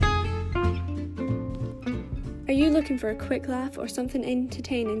Are you looking for a quick laugh or something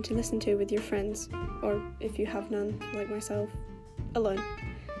entertaining to listen to with your friends? Or, if you have none, like myself, alone?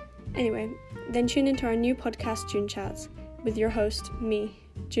 Anyway, then tune into our new podcast, June Chats, with your host, me,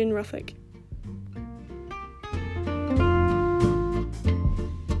 June Ruffolk.